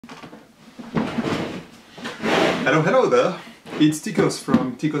Hello there, it's Ticos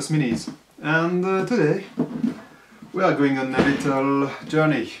from Ticos Minis, and today we are going on a little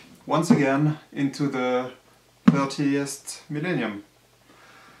journey once again into the 30th millennium.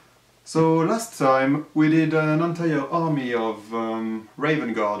 So last time we did an entire army of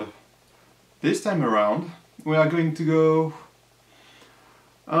Raven Guard. This time around we are going to go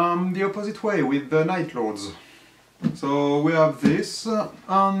the opposite way with the Night Lords. So we have this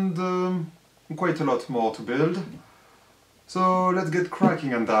and quite a lot more to build. So let's get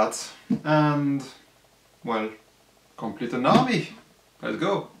cracking on that and, well, complete an army. Let's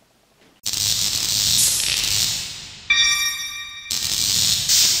go!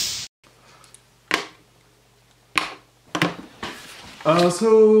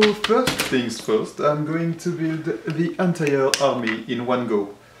 So first things first, I'm going to build the entire army in one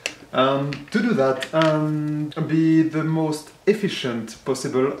go. To do that and be the most efficient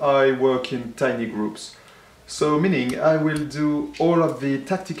possible, I work in tiny groups. So meaning I will do all of the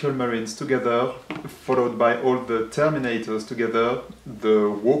tactical marines together, followed by all the terminators together, the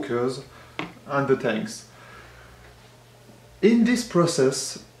walkers and the tanks. In this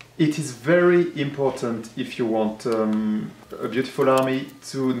process, it is very important, if you want a beautiful army,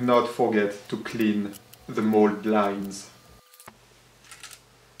 to not forget to clean the mold lines.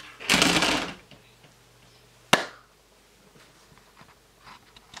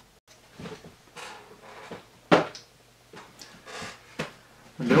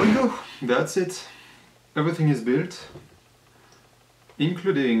 And there we go, that's it. Everything is built,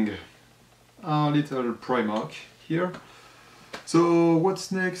 including our little Primarch here. So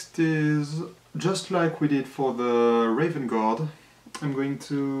what's next is, just like we did for the Raven Guard, I'm going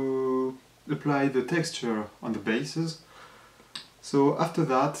to apply the texture on the bases. So after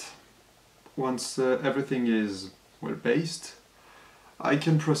that, once everything is well based, I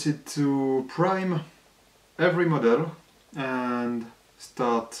can proceed to prime every model and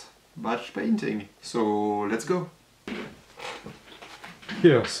start batch painting. So let's go!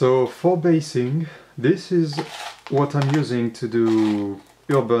 Here, so for basing, this is what I'm using to do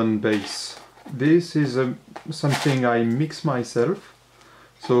urban base. This is something I mix myself.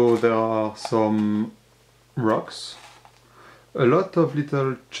 So there are some rocks, a lot of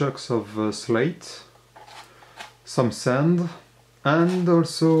little chunks of slate, some sand, and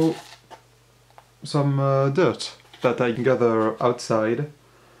also some dirt that I gather outside.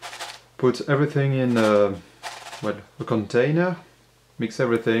 Put everything in a container, mix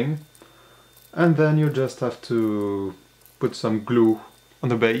everything, and then you just have to put some glue on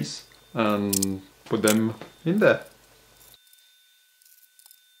the base and put them in there.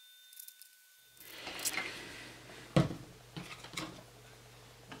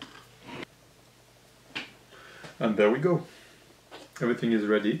 And there we go. Everything is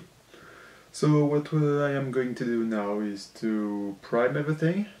ready. So what I am going to do now is to prime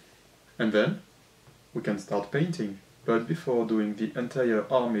everything, and then we can start painting. But before doing the entire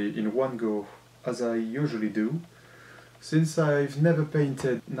army in one go, as I usually do, since I've never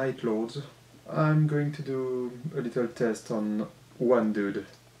painted Night Lords, I'm going to do a little test on one dude.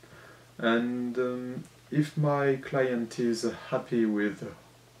 And if my client is happy with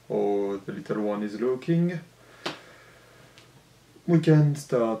how the little one is looking, we can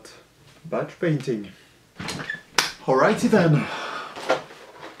start batch painting. Alrighty then!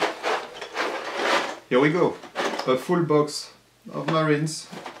 Here we go! A full box of marines,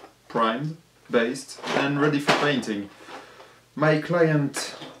 primed, based and ready for painting. My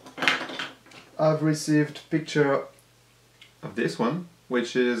client, I've received picture of this one,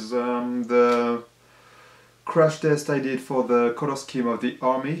 which is the crash test I did for the color scheme of the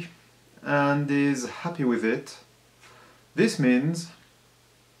army, and is happy with it. This means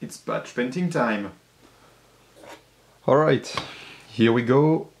it's batch painting time. Alright, here we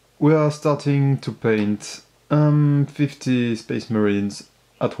go. We are starting to paint 50 Space Marines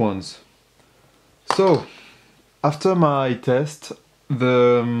at once. So, after my test,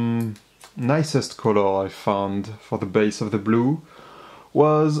 the nicest color I found for the base of the blue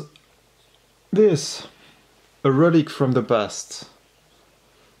was this, a relic from the past.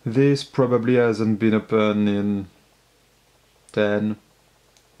 This probably hasn't been opened in 10,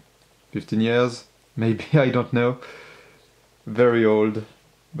 15 years, maybe, I don't know. Very old,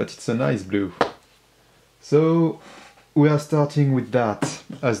 but it's a nice blue. So we are starting with that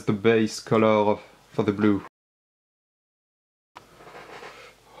as the base color for the blue.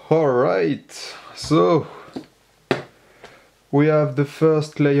 Alright, so we have the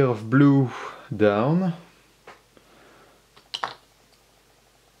first layer of blue down.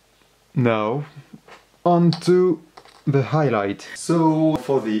 Now onto the highlight. So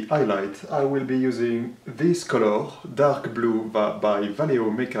for the highlight I will be using this color, dark blue by Vallejo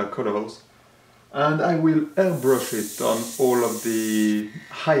Mecha Colors, and I will airbrush it on all of the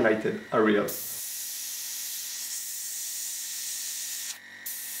highlighted areas.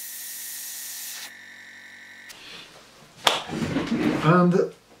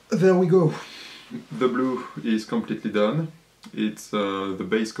 And there we go. The blue is completely done. It's the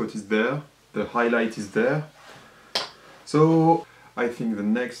base coat is there, the highlight is there. So I think the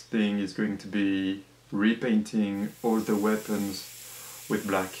next thing is going to be repainting all the weapons with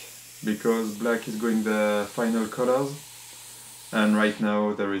black, because black is going the final colors, and right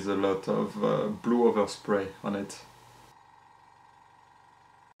now there is a lot of blue overspray on it.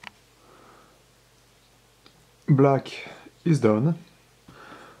 Black is done.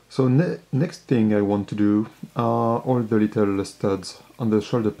 So next thing I want to do are all the little studs on the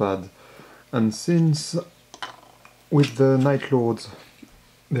shoulder pad, and since with the Night Lords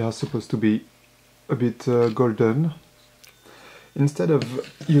they are supposed to be a bit golden, instead of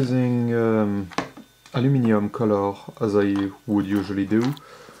using aluminium color as I would usually do,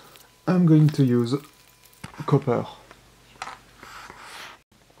 I'm going to use copper.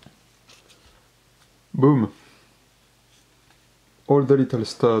 Boom! All the little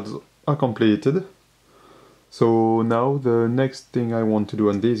studs are completed. So now the next thing I want to do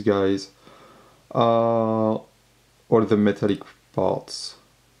on these guys are all the metallic parts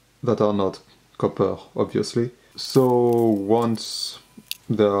that are not copper, obviously. So once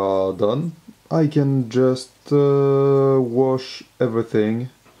they are done, I can just wash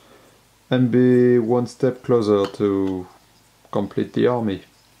everything and be one step closer to complete the army.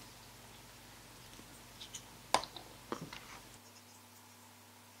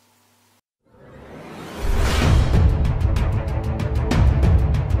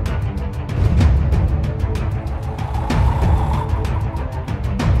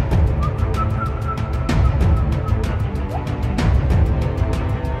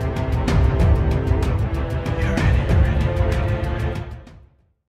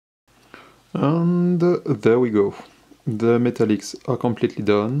 And there we go. The metallics are completely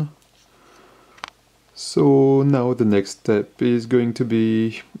done. So now the next step is going to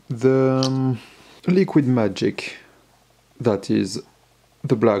be the liquid magic, that is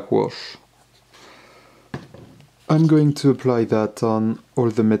the black wash. I'm going to apply that on all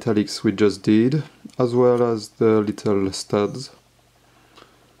the metallics we just did, as well as the little studs.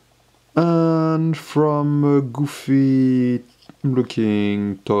 And from a goofy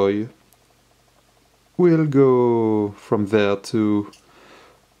looking toy, we'll go from there to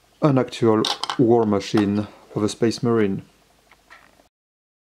an actual war machine of a Space Marine.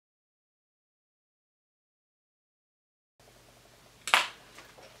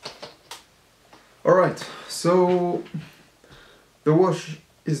 Alright, so the wash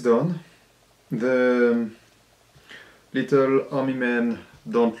is done. The little army men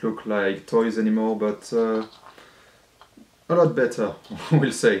don't look like toys anymore, but a lot better,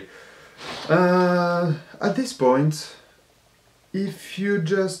 we'll say. At this point, if you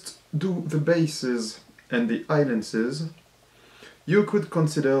just do the bases and the islands, you could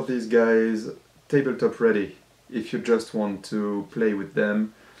consider these guys tabletop ready if you just want to play with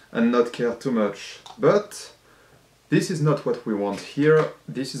them and not care too much. But this is not what we want here.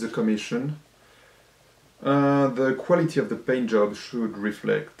 This is a commission. The quality of the paint job should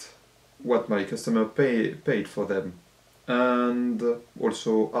reflect what my customer paid for them. And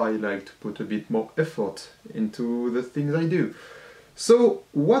also I like to put a bit more effort into the things I do. So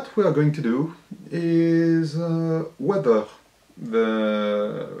what we are going to do is weather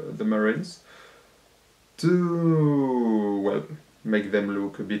the Marines to, well, make them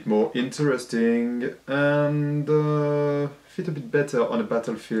look a bit more interesting and fit a bit better on a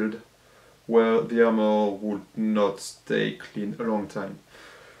battlefield where the armor would not stay clean a long time.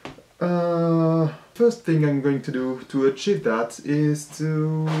 First thing I'm going to do to achieve that is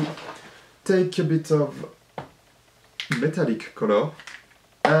to take a bit of metallic color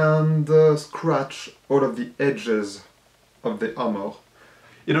and scratch all of the edges of the armor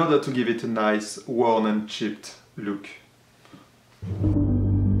in order to give it a nice worn and chipped look.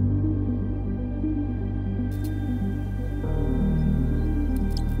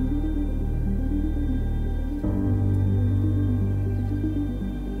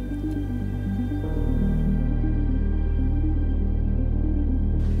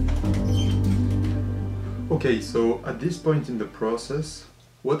 Okay, so at this point in the process,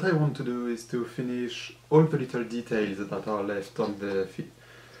 what I want to do is to finish all the little details that are left on the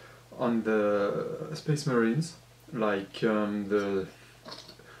Space Marines, like the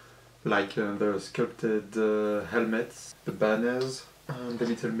like the sculpted helmets, the banners, and the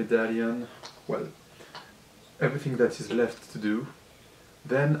little medallion, well, everything that is left to do.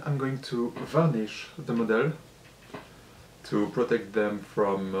 Then I'm going to varnish the model to protect them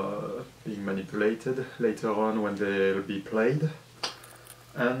from being manipulated later on when they'll be played.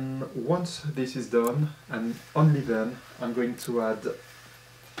 And once this is done, and only then, I'm going to add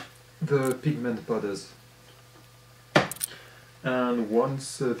the pigment powders. And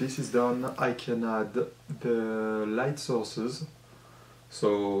once this is done, I can add the light sources.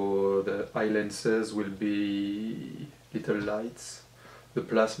 So the eye lenses will be little lights, the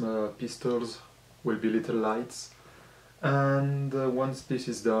plasma pistols will be little lights, and once this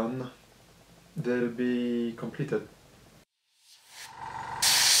is done, they'll be completed.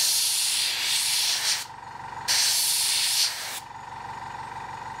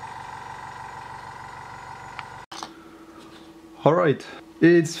 Alright,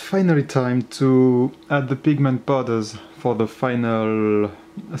 it's finally time to add the pigment powders for the final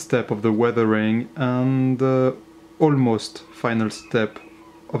step of the weathering and the almost final step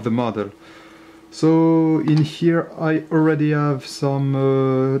of the model. So in here I already have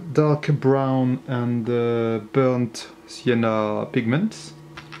some dark brown and burnt sienna pigments,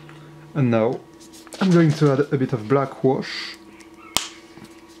 and now I'm going to add a bit of black wash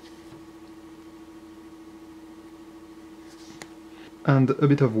and a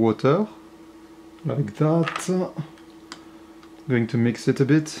bit of water, like that. Going to mix it a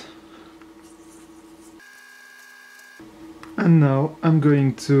bit. And now I'm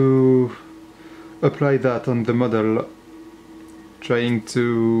going to apply that on the model, trying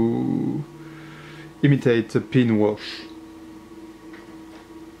to imitate a pin wash.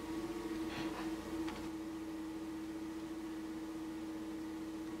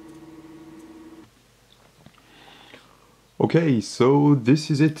 Okay, so this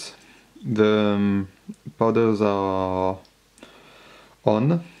is it. The powders are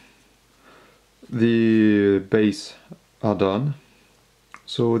on, the base are done,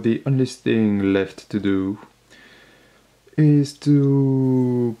 so the only thing left to do is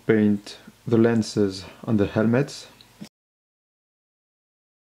to paint the lenses on the helmets.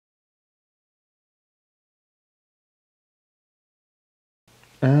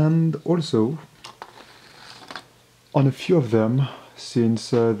 And also on a few of them, since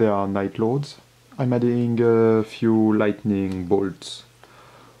they are night lords, I'm adding a few lightning bolts.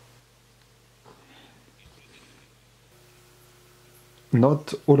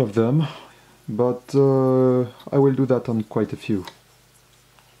 Not all of them, but I will do that on quite a few.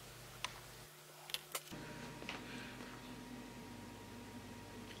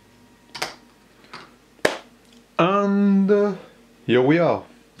 And here we are.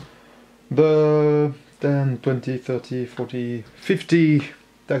 The 10, 20, 30, 40, 50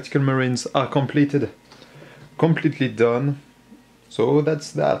 tactical marines are completed. Completely done. So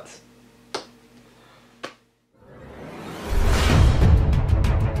that's that.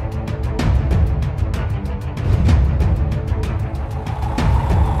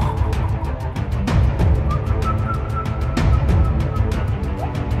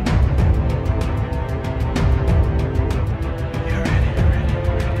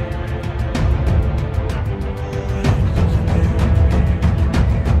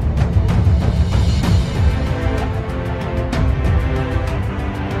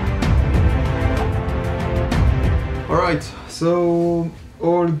 Alright, so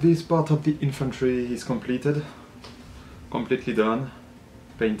all this part of the infantry is completed, completely done,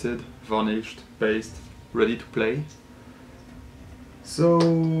 painted, varnished, based, ready to play.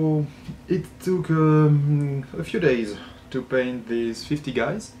 So it took a few days to paint these 50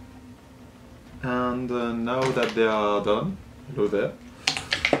 guys, and now that they are done, hello there,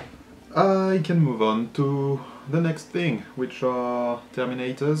 I can move on to the next thing, which are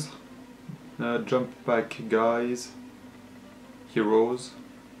Terminators, jump pack guys, heroes,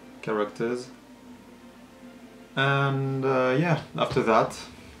 characters, and yeah, after that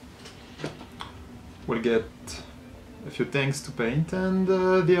we'll get a few tanks to paint, and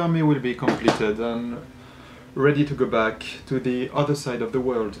the army will be completed and ready to go back to the other side of the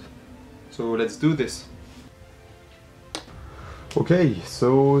world. So let's do this. Okay,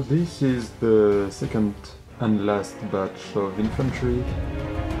 so this is the second and last batch of infantry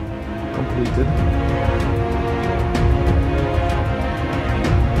completed.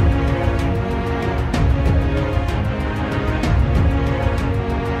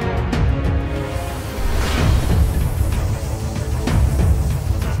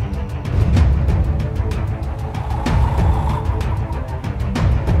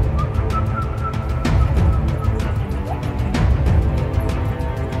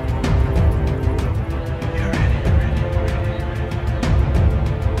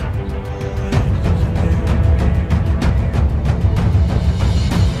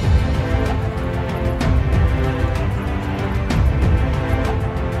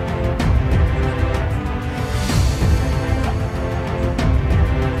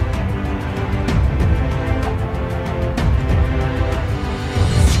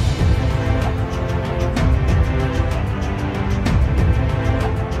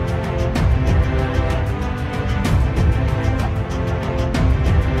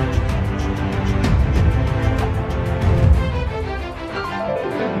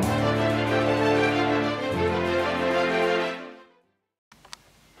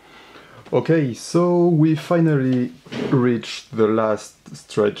 Okay, so we finally reached the last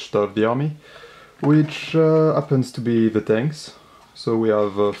stretch of the army, which happens to be the tanks. So we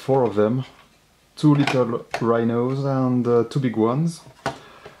have 4 of them, 2 little rhinos and 2 big ones,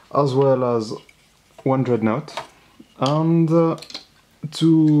 as well as 1 dreadnought and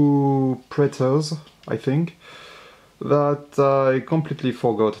 2 praetors, I think, that I completely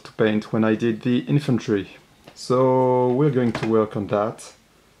forgot to paint when I did the infantry. So we're going to work on that.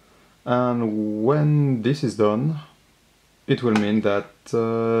 And when this is done, it will mean that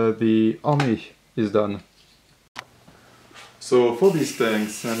the army is done. So for these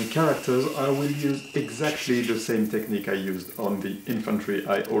tanks and characters, I will use exactly the same technique I used on the infantry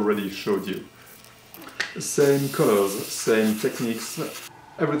I already showed you. Same colors, same techniques,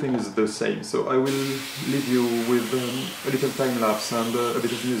 everything is the same. So I will leave you with a little time lapse and a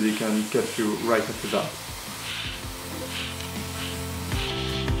bit of music and catch you right after that.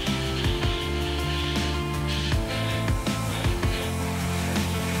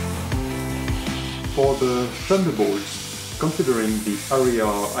 For the Thunderbolts, considering the area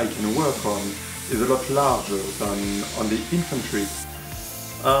I can work on is a lot larger than on the infantry,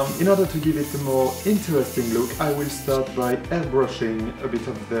 in order to give it a more interesting look, I will start by airbrushing a bit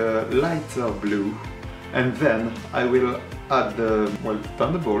of the lighter blue, and then I will add the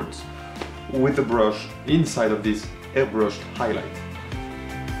Thunderbolts with the brush inside of this airbrushed highlight.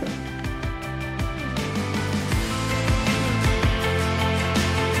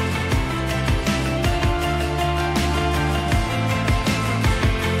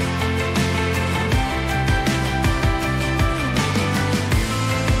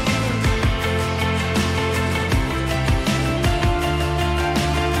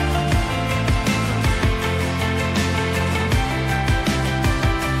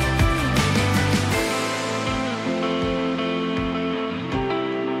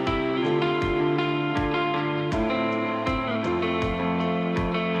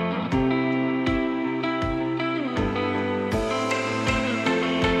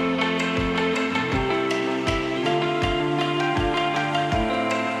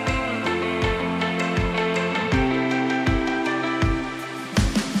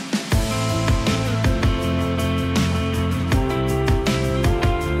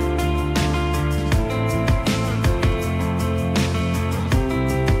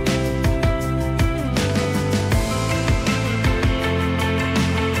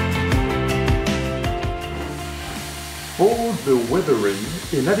 For the weathering,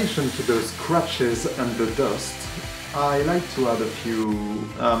 in addition to the scratches and the dust, I like to add a few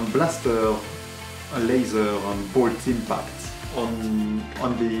blaster, laser and bolt impacts on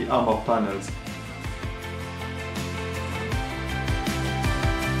the armor panels.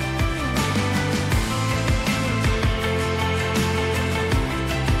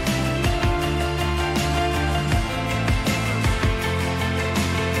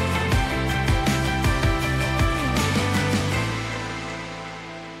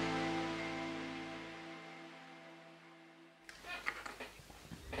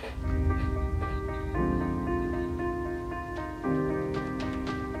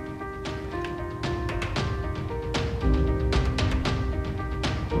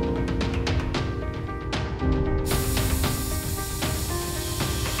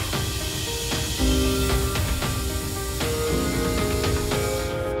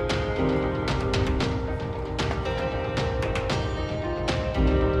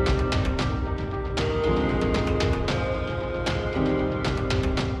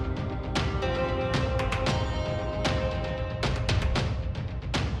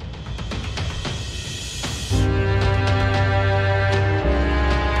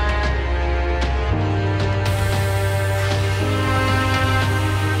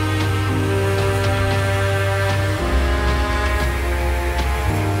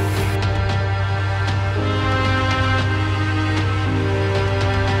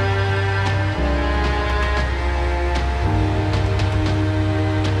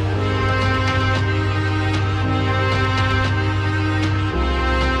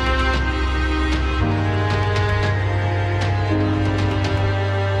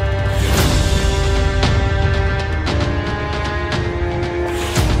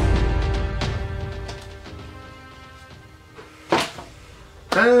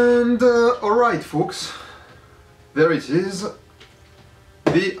 And alright folks, there it is.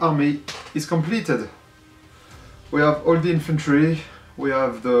 The army is completed. We have all the infantry, we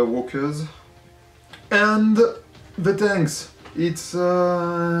have the walkers, and the tanks. It's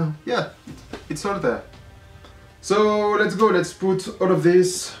yeah, it's all there. So let's go, let's put all of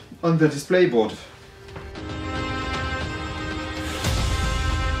this on the display board.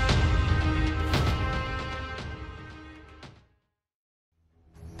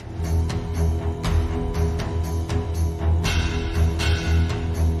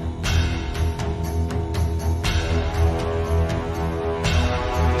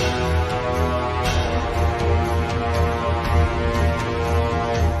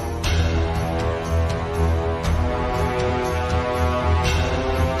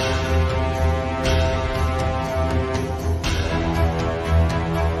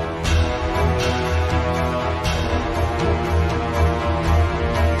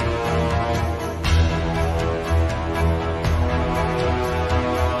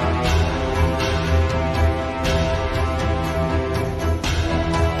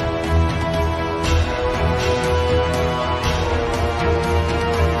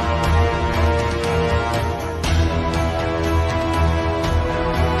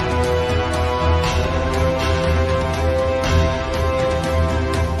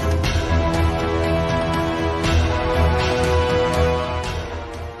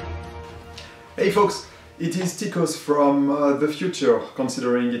 Hey folks, it is Ticos from the future,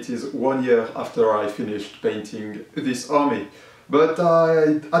 considering it is 1 year after I finished painting this army. But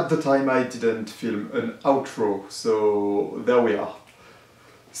at the time I didn't film an outro, so there we are.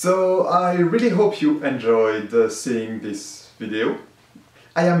 So I really hope you enjoyed seeing this video.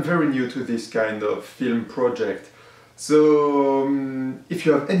 I am very new to this kind of film project, so if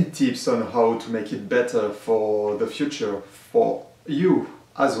you have any tips on how to make it better for the future, for you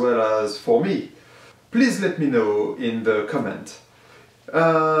as well as for me, please let me know in the comment.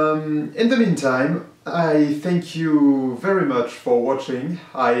 In the meantime, I thank you very much for watching.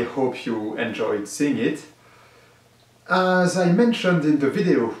 I hope you enjoyed seeing it. As I mentioned in the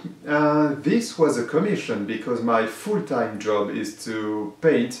video, this was a commission because my full-time job is to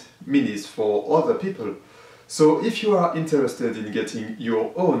paint minis for other people. So if you are interested in getting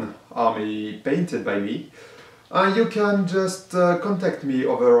your own army painted by me, you can just contact me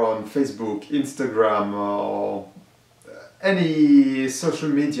over on Facebook, Instagram, or any social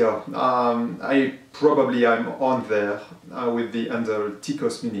media. I'm on there with the under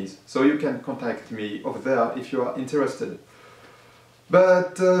Ticos Minis, so you can contact me over there if you are interested.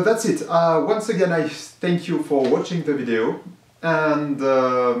 But that's it. Once again, I thank you for watching the video, and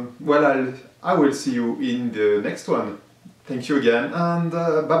well, I will see you in the next one. Thank you again, and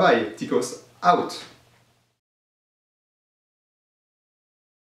bye bye. Ticos out.